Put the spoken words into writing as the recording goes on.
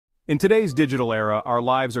In today's digital era, our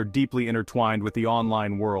lives are deeply intertwined with the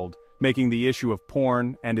online world, making the issue of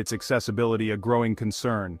porn and its accessibility a growing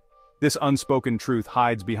concern. This unspoken truth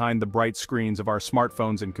hides behind the bright screens of our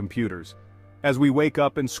smartphones and computers. As we wake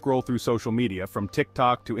up and scroll through social media, from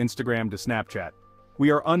TikTok to Instagram to Snapchat, we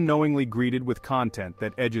are unknowingly greeted with content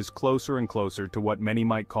that edges closer and closer to what many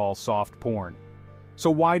might call soft porn. So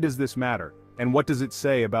why does this matter? And what does it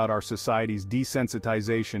say about our society's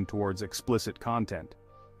desensitization towards explicit content?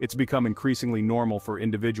 It's become increasingly normal for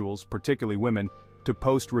individuals, particularly women, to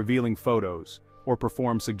post revealing photos or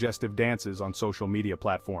perform suggestive dances on social media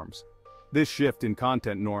platforms. This shift in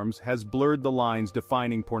content norms has blurred the lines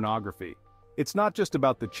defining pornography. It's not just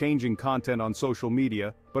about the changing content on social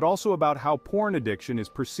media, but also about how porn addiction is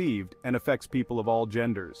perceived and affects people of all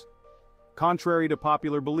genders. Contrary to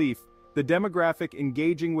popular belief, the demographic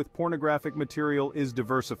engaging with pornographic material is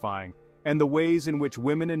diversifying, and the ways in which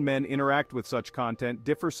women and men interact with such content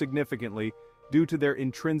differ significantly due to their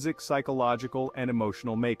intrinsic psychological and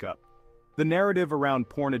emotional makeup. The narrative around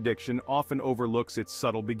porn addiction often overlooks its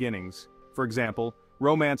subtle beginnings. For example,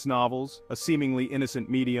 romance novels, a seemingly innocent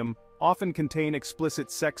medium, often contain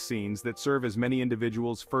explicit sex scenes that serve as many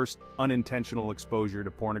individuals' first unintentional exposure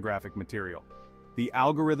to pornographic material. The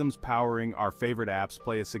algorithms powering our favorite apps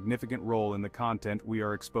play a significant role in the content we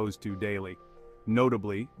are exposed to daily.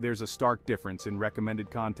 Notably, there's a stark difference in recommended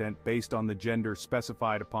content based on the gender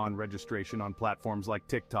specified upon registration on platforms like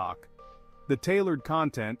TikTok. The tailored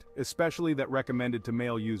content, especially that recommended to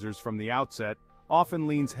male users from the outset, often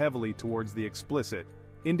leans heavily towards the explicit,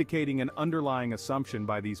 indicating an underlying assumption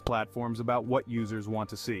by these platforms about what users want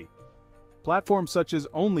to see. Platforms such as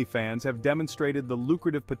OnlyFans have demonstrated the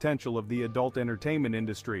lucrative potential of the adult entertainment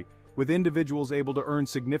industry, with individuals able to earn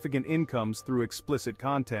significant incomes through explicit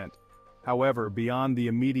content. However, beyond the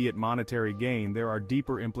immediate monetary gain, there are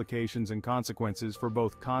deeper implications and consequences for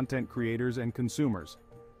both content creators and consumers.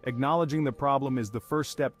 Acknowledging the problem is the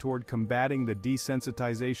first step toward combating the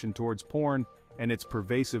desensitization towards porn and its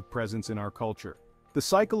pervasive presence in our culture. The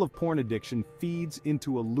cycle of porn addiction feeds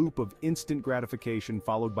into a loop of instant gratification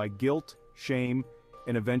followed by guilt, shame,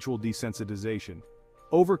 and eventual desensitization.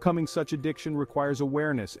 Overcoming such addiction requires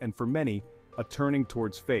awareness and, for many, a turning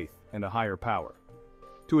towards faith and a higher power.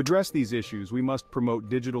 To address these issues, we must promote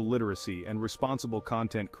digital literacy and responsible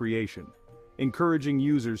content creation, encouraging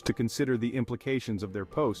users to consider the implications of their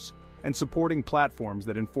posts and supporting platforms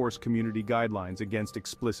that enforce community guidelines against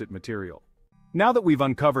explicit material. Now that we've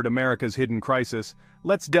uncovered America's hidden crisis,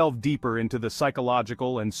 let's delve deeper into the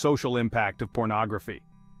psychological and social impact of pornography.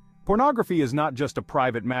 Pornography is not just a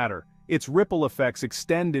private matter, its ripple effects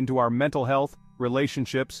extend into our mental health,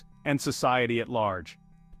 relationships, and society at large.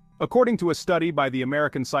 According to a study by the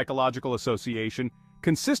American Psychological Association,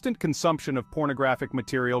 consistent consumption of pornographic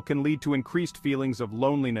material can lead to increased feelings of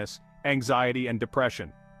loneliness, anxiety, and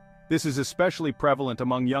depression. This is especially prevalent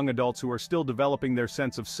among young adults who are still developing their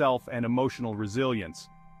sense of self and emotional resilience.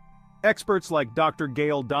 Experts like Dr.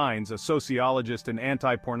 Gail Dines, a sociologist and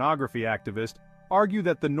anti-pornography activist, argue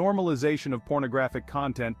that the normalization of pornographic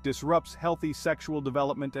content disrupts healthy sexual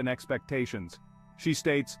development and expectations. She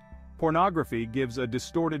states, "Pornography gives a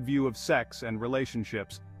distorted view of sex and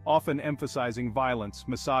relationships, often emphasizing violence,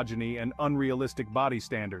 misogyny, and unrealistic body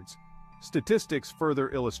standards." Statistics further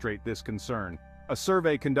illustrate this concern. A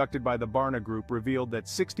survey conducted by the Barna Group revealed that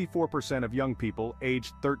 64% of young people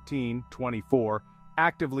aged 13-24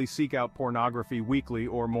 actively seek out pornography weekly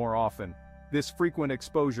or more often. This frequent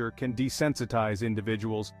exposure can desensitize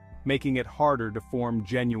individuals, making it harder to form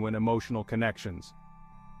genuine emotional connections.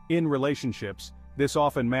 In relationships, this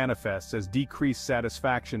often manifests as decreased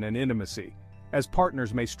satisfaction and intimacy, as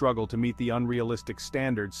partners may struggle to meet the unrealistic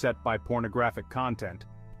standards set by pornographic content.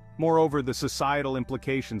 Moreover, the societal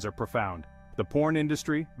implications are profound. The porn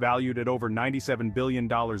industry, valued at over $97 billion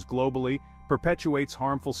globally, perpetuates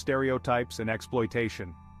harmful stereotypes and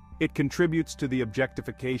exploitation. It contributes to the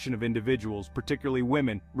objectification of individuals, particularly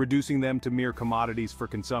women, reducing them to mere commodities for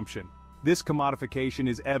consumption. This commodification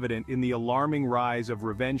is evident in the alarming rise of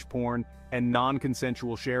revenge porn and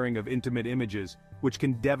non-consensual sharing of intimate images, which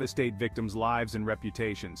can devastate victims' lives and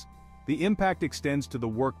reputations. The impact extends to the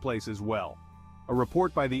workplace as well. A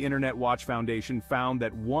report by the Internet Watch Foundation found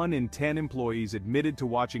that 1 in 10 employees admitted to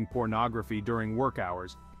watching pornography during work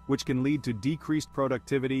hours, which can lead to decreased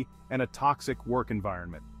productivity and a toxic work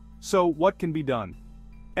environment. So, what can be done?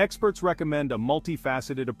 Experts recommend a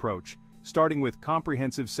multifaceted approach, starting with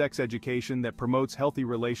comprehensive sex education that promotes healthy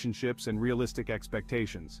relationships and realistic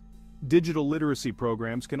expectations. Digital literacy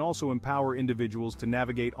programs can also empower individuals to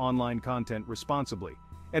navigate online content responsibly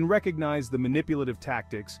and recognize the manipulative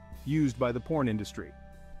tactics used by the porn industry.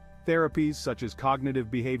 Therapies such as cognitive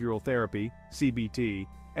behavioral therapy, CBT,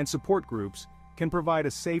 and support groups can provide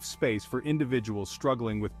a safe space for individuals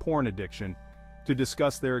struggling with porn addiction to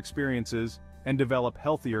discuss their experiences and develop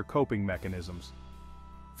healthier coping mechanisms.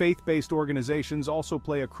 Faith-based organizations also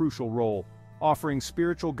play a crucial role, offering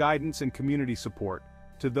spiritual guidance and community support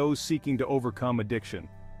to those seeking to overcome addiction.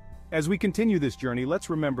 As we continue this journey, let's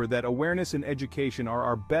remember that awareness and education are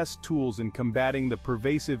our best tools in combating the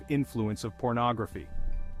pervasive influence of pornography.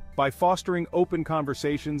 By fostering open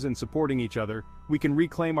conversations and supporting each other, we can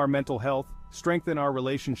reclaim our mental health, strengthen our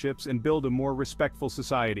relationships, and build a more respectful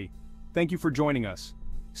society. Thank you for joining us.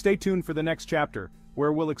 Stay tuned for the next chapter,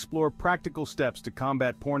 where we'll explore practical steps to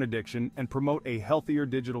combat porn addiction and promote a healthier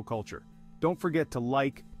digital culture. Don't forget to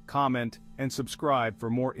like, comment, and subscribe for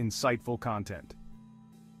more insightful content.